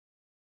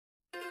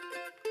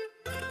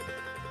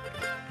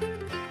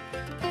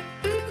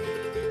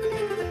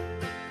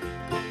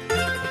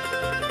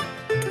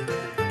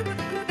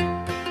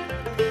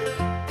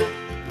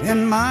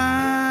In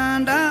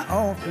mind I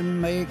often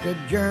make a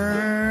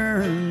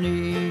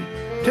journey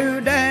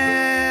to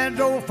Dad's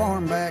old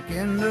farm back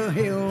in the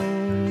hill,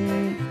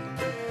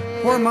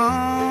 where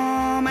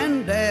Mom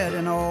and Dad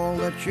and all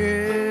the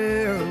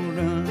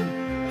children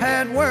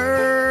had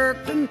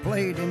worked and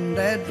played in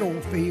Dad's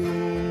old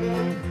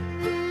field.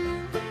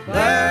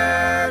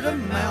 There's a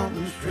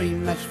mountain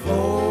stream that's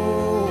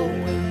flowing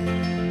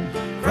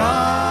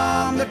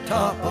from the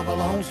top of a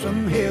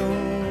lonesome hill.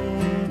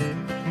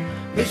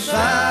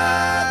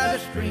 Beside the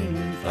stream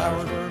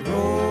flowers were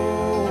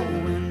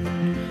growing,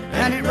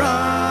 and it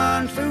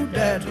runs through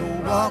Dad's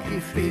old rocky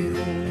field.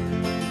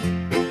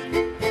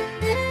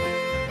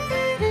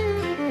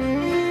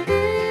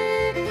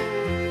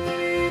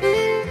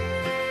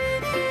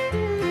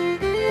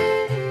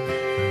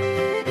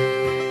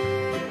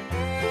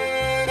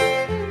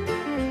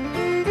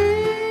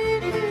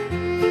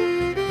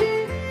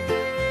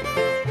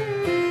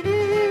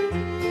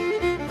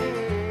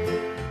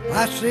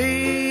 I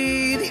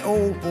see the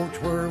old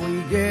porch where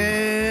we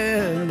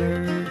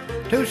gathered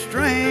to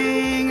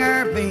string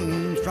our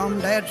beans from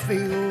Dad's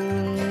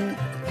field,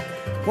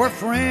 where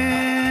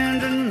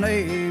friends and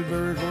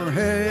neighbors were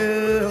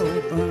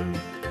helping.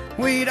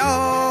 We'd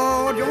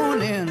all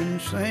join in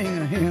and sing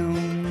a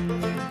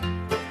hymn.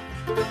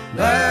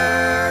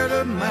 There's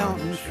a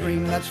mountain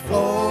stream that's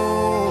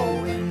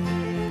flowing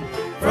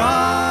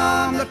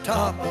from the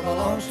top of a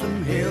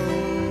lonesome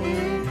hill.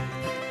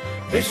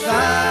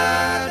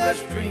 Beside the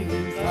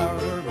stream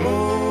flowers are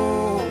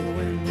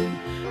blowing,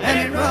 and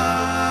it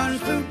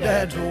runs through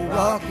Dad's old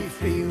rocky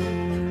field.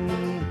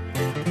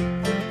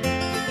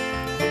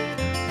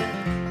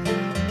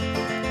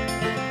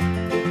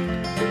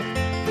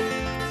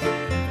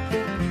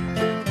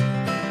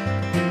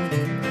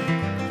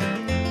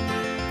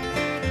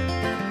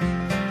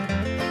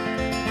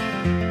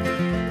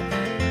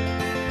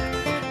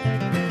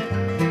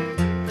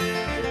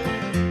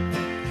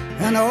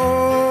 An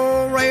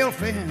old rail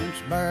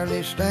fence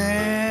barely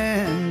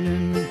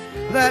standing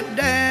that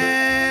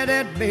Dad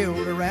had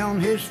built around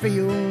his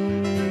field,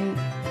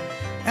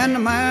 and the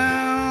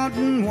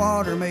mountain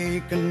water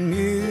making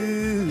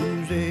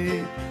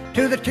music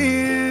to the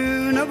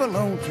tune of a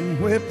lonesome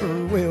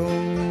whippoorwill.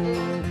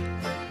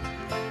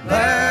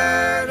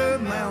 There's a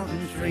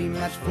mountain stream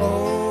that's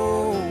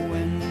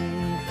flowing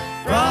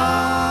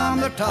from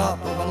the top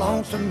of a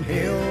lonesome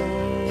hill.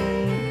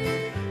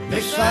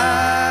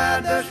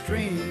 Beside the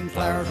stream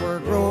flowers were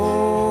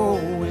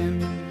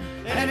growing,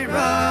 and it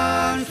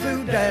runs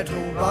through Dad's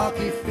old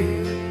rocky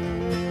field.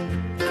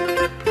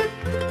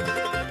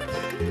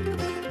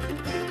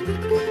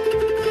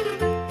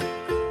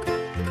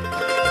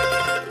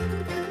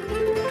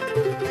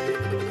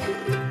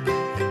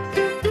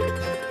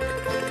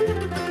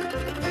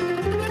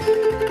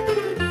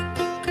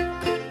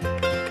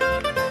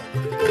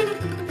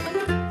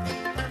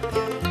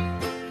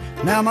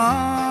 Now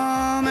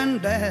Mom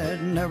and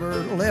Dad never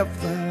left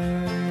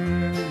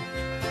there,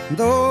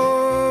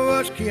 though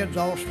us kids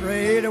all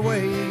strayed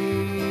away.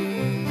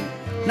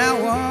 Now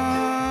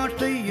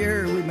once a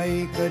year we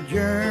make a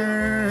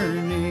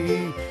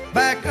journey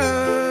back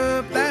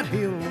up that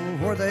hill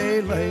where they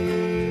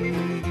lay.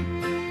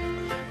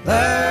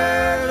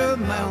 There's a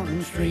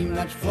mountain stream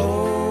that's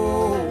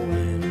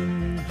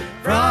flowing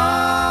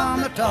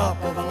from the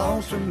top of a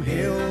lonesome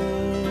hill.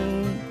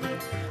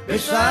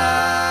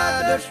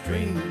 Beside the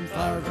stream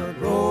flowers are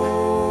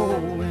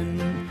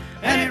growing,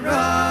 and it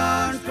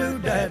runs through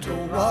Dad's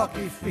old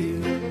rocky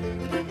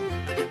field.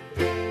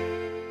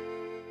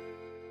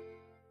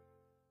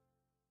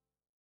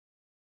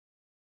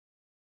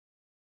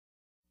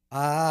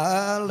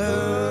 I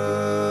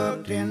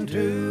looked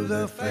into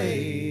the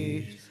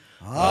face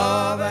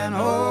of an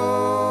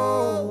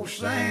old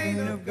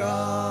saint of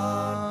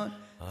God.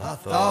 I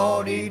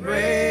thought he'd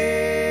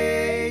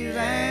raise,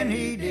 and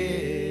he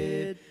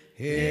did.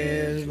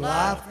 His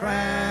life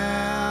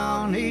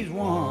crown he's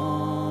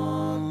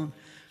won,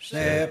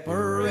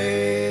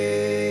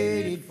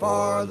 separated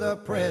for the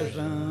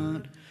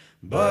present,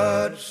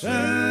 but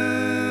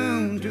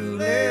soon to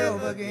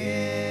live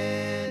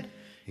again.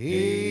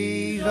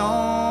 He's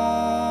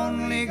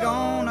only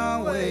gone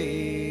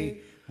away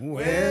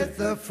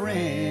with a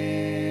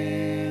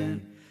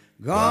friend,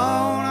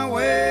 gone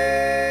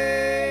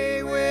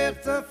away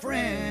with a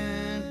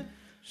friend,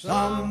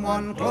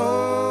 someone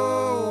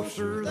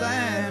closer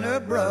than a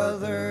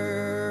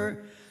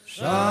brother,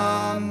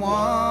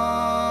 someone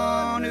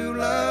who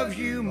loves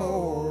you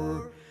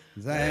more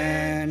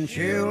than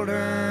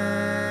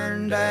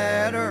children,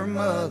 dad or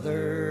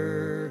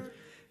mother.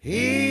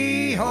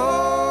 He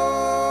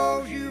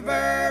holds you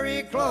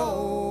very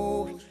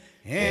close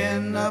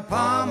in the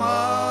palm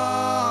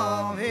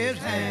of his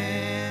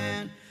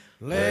hand.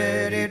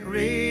 Let it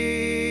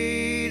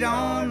read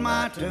on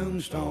my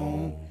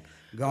tombstone,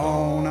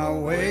 gone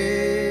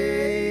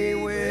away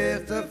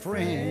with a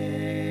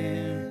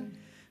friend.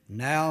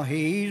 Now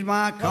he's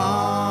my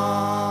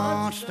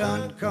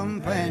constant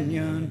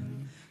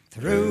companion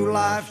through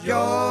life's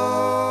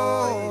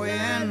joy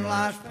and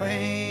life's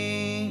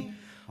pain.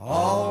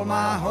 All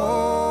my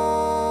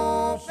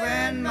hope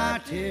and my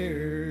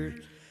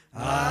tears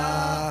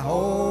I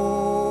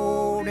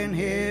hold in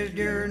his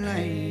dear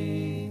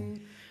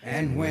name.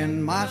 And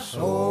when my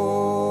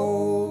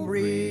soul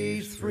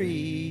breathes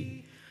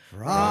free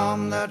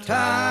from the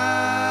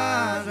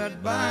ties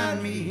that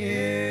bind me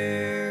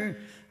here,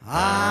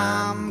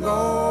 I'm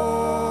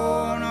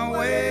going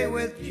away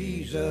with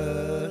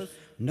Jesus,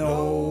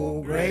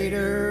 no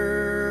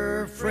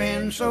greater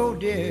friend so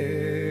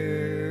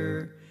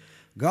dear.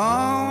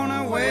 Gone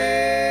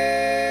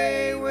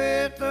away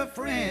with a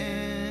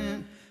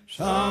friend,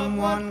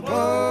 someone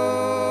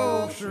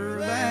closer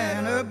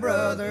than a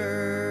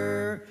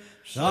brother,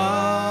 someone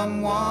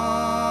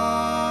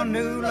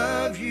who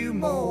loves you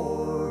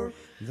more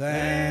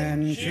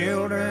than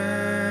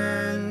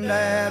children,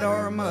 dad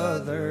or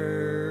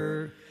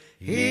mother.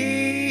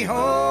 He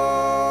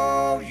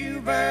holds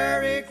you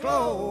very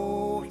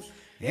close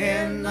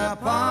in the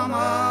palm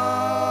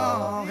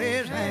of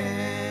his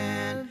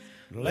hand.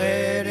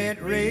 Let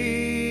it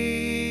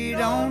read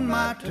on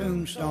my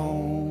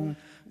tombstone,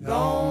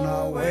 gone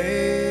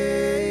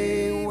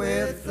away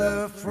with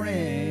a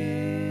friend.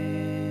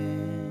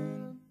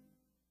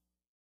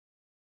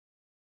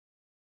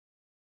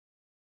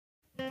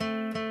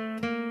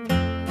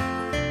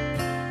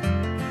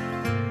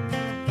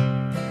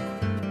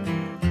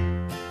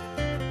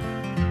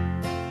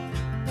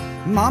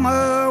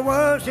 Mama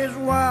was his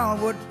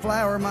wildwood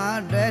flower,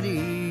 my daddy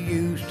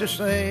used to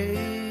say.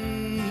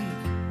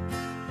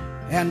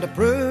 And to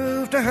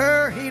prove to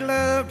her he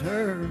loved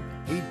her,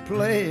 he'd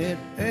play it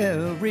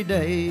every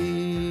day.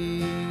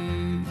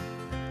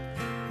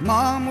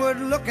 Mom would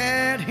look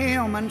at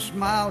him and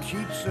smile,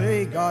 she'd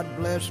say, God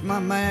bless my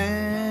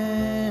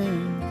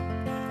man.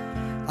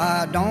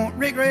 I don't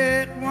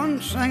regret one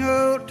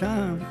single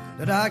time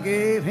that I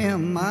gave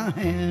him my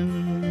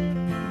hand.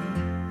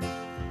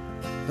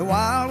 The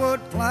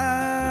wildwood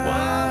flower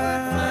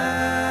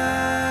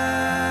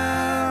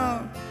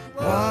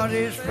was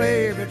his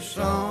favorite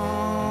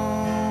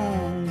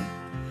song,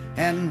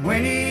 and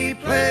when he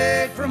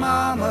played for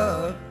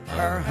Mama,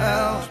 our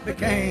house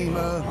became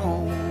a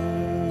home.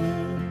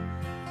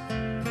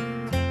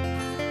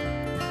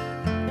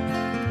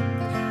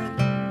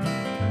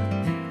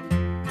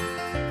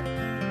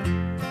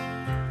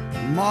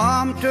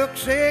 Mom took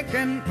sick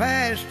and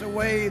passed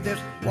away, this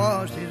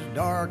was his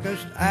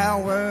darkest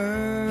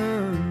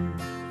hour.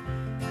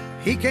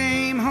 He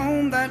came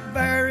home that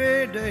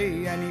very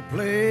day and he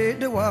played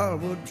the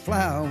wildwood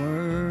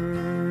flower.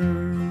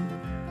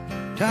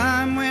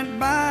 Time went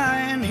by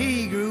and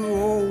he grew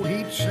old,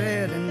 he'd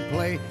sit and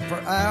play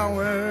for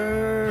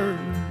hours.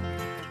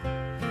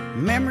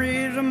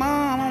 Memories of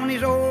Mom on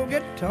his old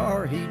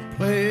guitar, he'd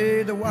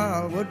play the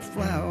wildwood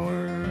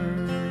flower.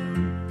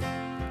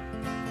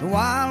 The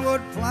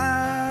wildwood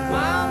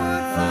flower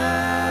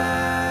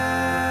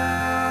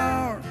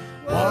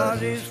was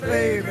his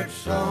favorite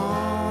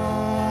song,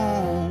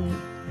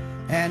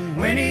 and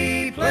when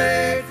he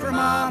played for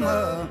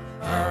Mama,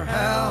 our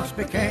house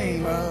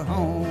became a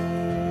home.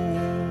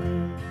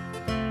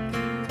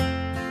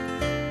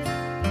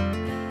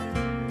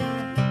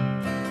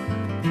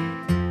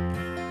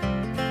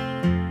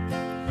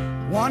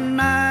 One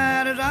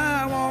night as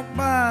I walked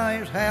by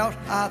his house,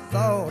 I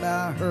thought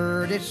I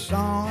heard his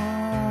song.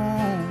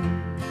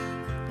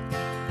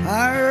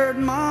 I heard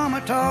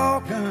Mama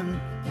talking,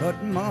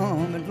 but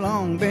Mom had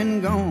long been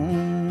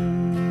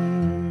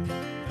gone.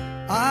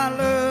 I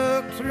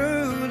looked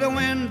through the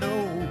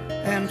window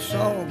and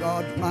saw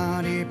God's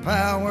mighty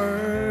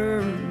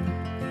power.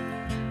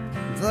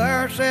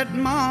 There sat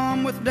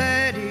Mom with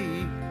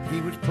Daddy,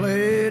 he was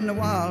playing the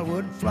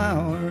wildwood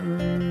flower.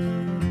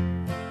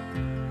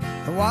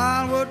 The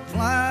wildwood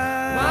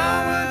flower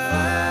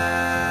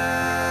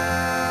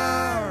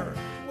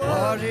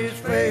was his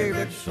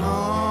favorite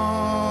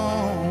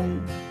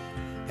song,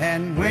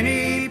 and when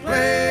he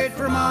played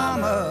for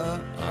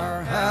Mama,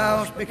 our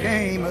house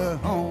became a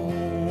home.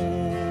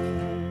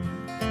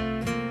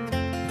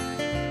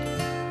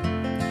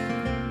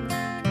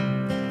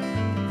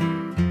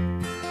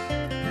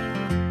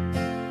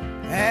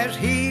 As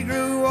he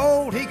grew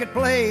old, he could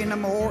play no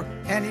more,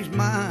 and his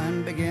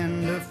mind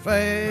began to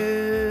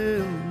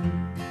fail.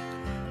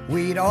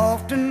 We'd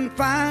often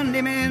find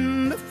him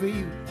in the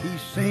field, he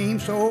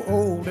seemed so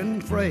old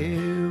and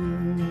frail.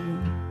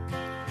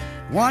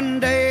 One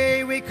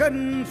day we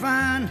couldn't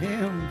find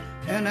him,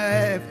 and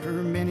after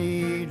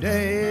many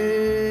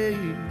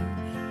days,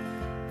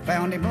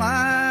 found him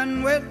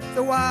lying with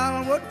the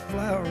wildwood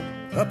flower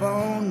up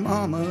on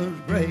Mama's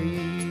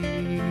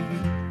grave.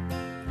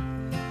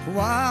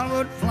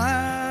 Wildwood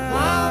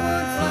flower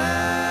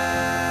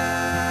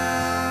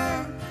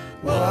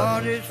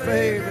was his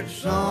favorite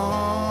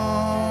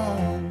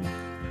song,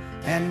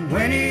 and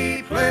when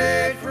he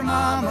played for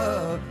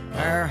Mama,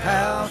 our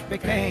house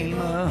became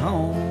a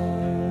home.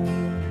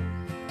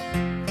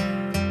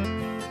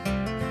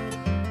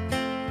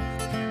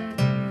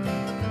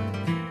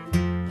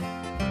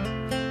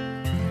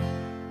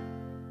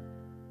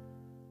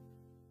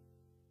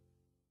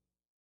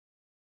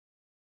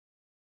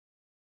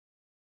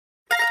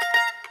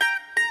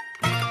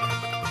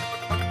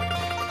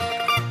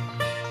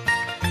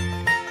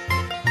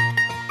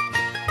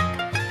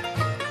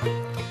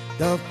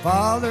 The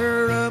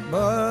Father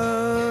above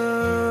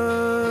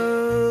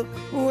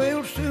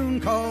will soon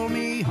call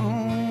me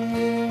home.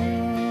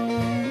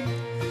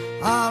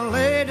 I'll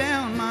lay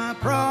down my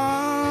cross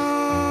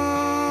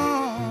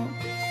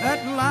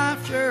at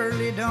life's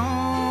early dawn.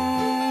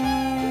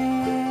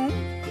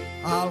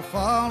 I'll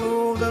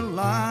follow the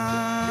light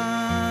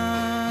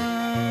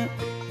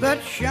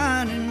that's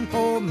shining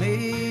for me,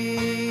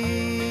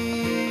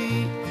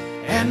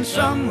 and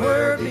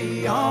somewhere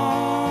beyond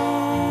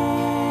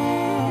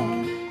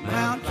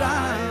Mount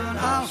Zion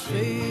I'll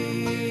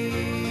see.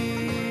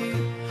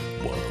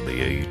 While the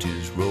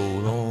ages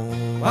roll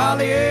on, while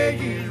the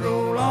ages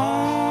roll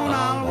on,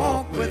 I'll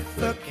walk with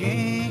the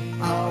King,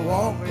 I'll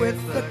walk with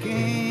the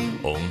King.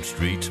 On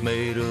streets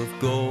made of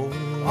gold,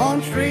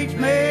 on streets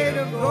made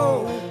of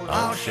gold,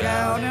 I'll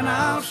shout and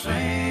I'll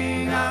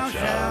sing, I'll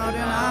shout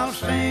and I'll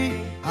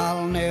sing.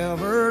 I'll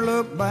never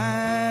look back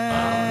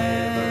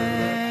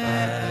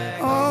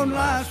on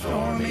life's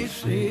stormy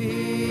sea.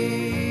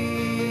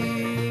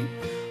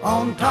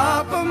 On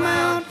top of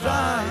Mount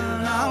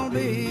Zion I'll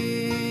be.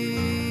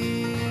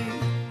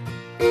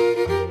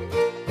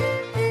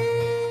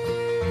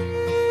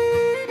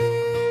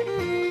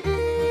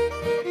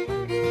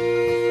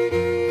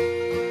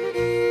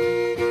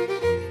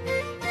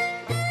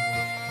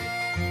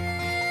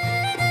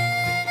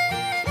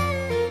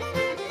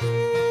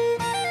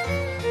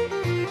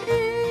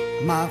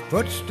 My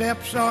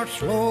footsteps are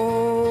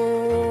slow,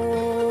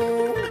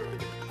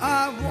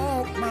 I've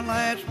walked my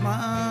last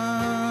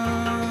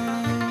mile.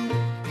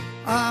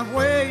 I've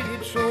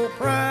waited so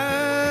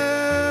proud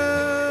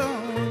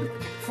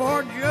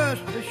for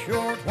just a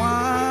short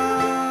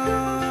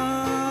while.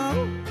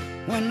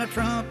 When the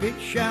trumpet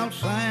shall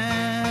sound,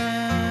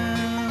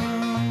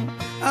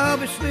 I'll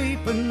be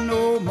sleeping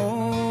no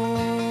more.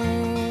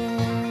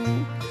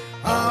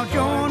 I'll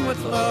join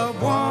with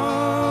loved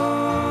ones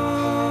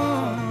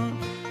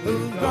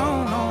who've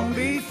gone on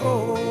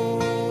before.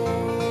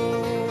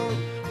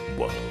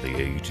 while the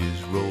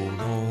ages roll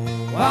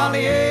on, while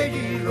the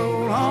ages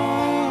roll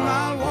on,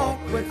 I'll walk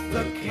with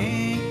the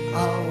King,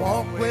 I'll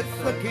walk with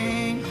the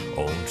King.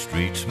 on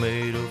streets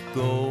made of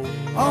gold,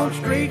 On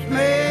streets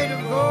made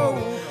of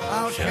gold,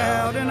 I'll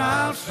shout and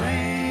I'll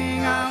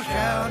sing, I'll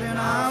shout and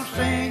I'll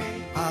sing.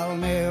 I'll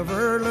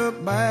never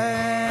look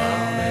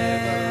back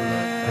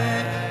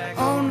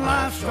on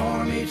life's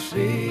stormy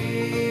sea.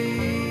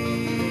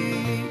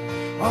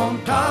 On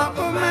top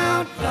of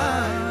Mount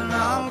Zion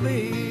I'll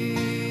be.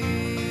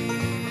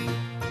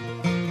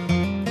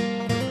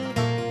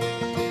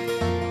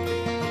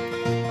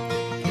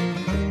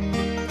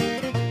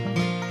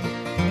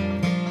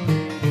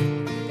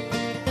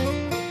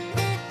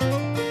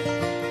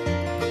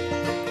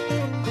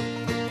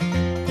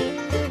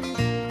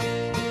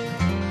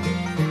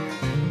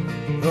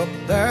 Up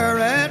there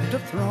at the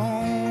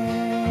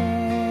throne,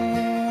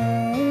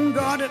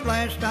 God, at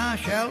last I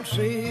shall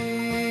see.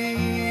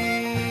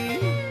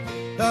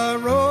 The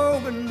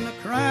robe and the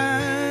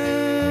crown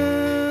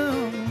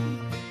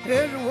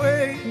is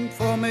waiting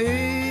for me.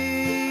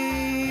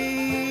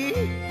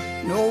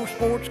 No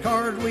sports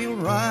cars we'll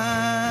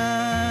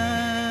ride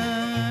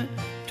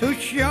to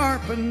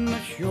sharpen the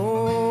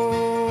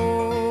shore.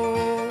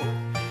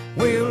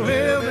 We'll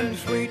live in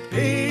sweet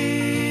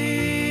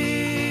peace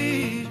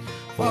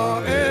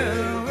forevermore.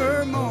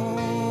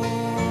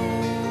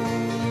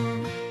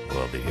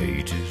 while the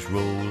ages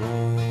roll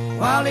on,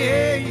 While the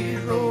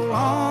ages roll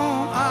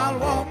on, I'll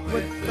walk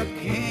with the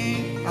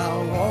King,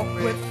 I'll walk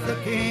with the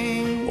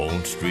King.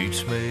 on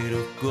streets made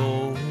of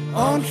gold,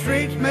 On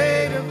streets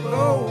made of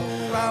gold,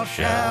 I'll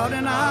shout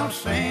and I'll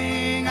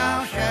sing,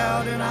 I'll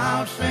shout and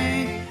I'll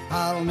sing.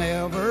 I'll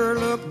never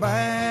look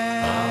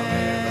back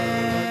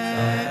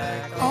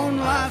on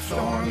life's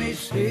stormy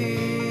sea.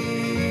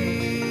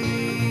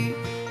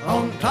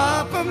 On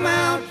top of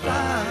Mount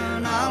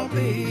Zion I'll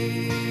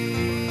be.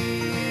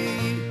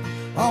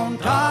 On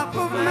top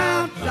of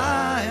Mount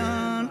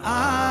Zion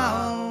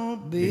I'll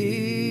be.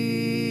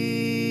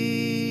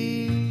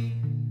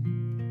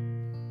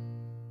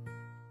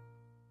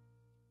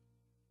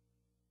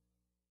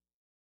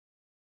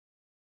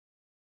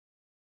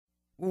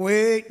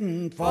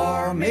 Waiting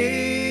for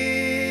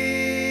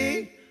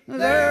me,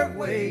 they're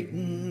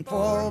waiting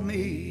for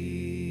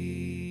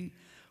me.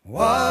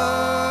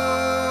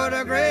 What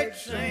a great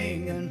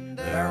singing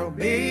there'll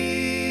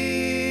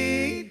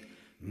be.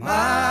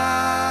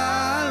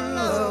 My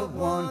loved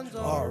ones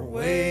are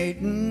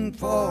waiting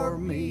for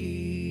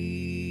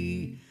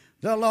me.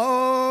 The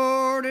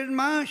Lord is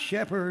my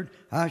shepherd,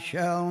 I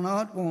shall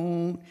not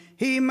want.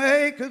 He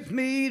maketh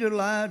me to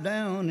lie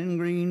down in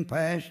green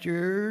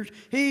pastures.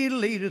 He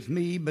leadeth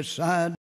me beside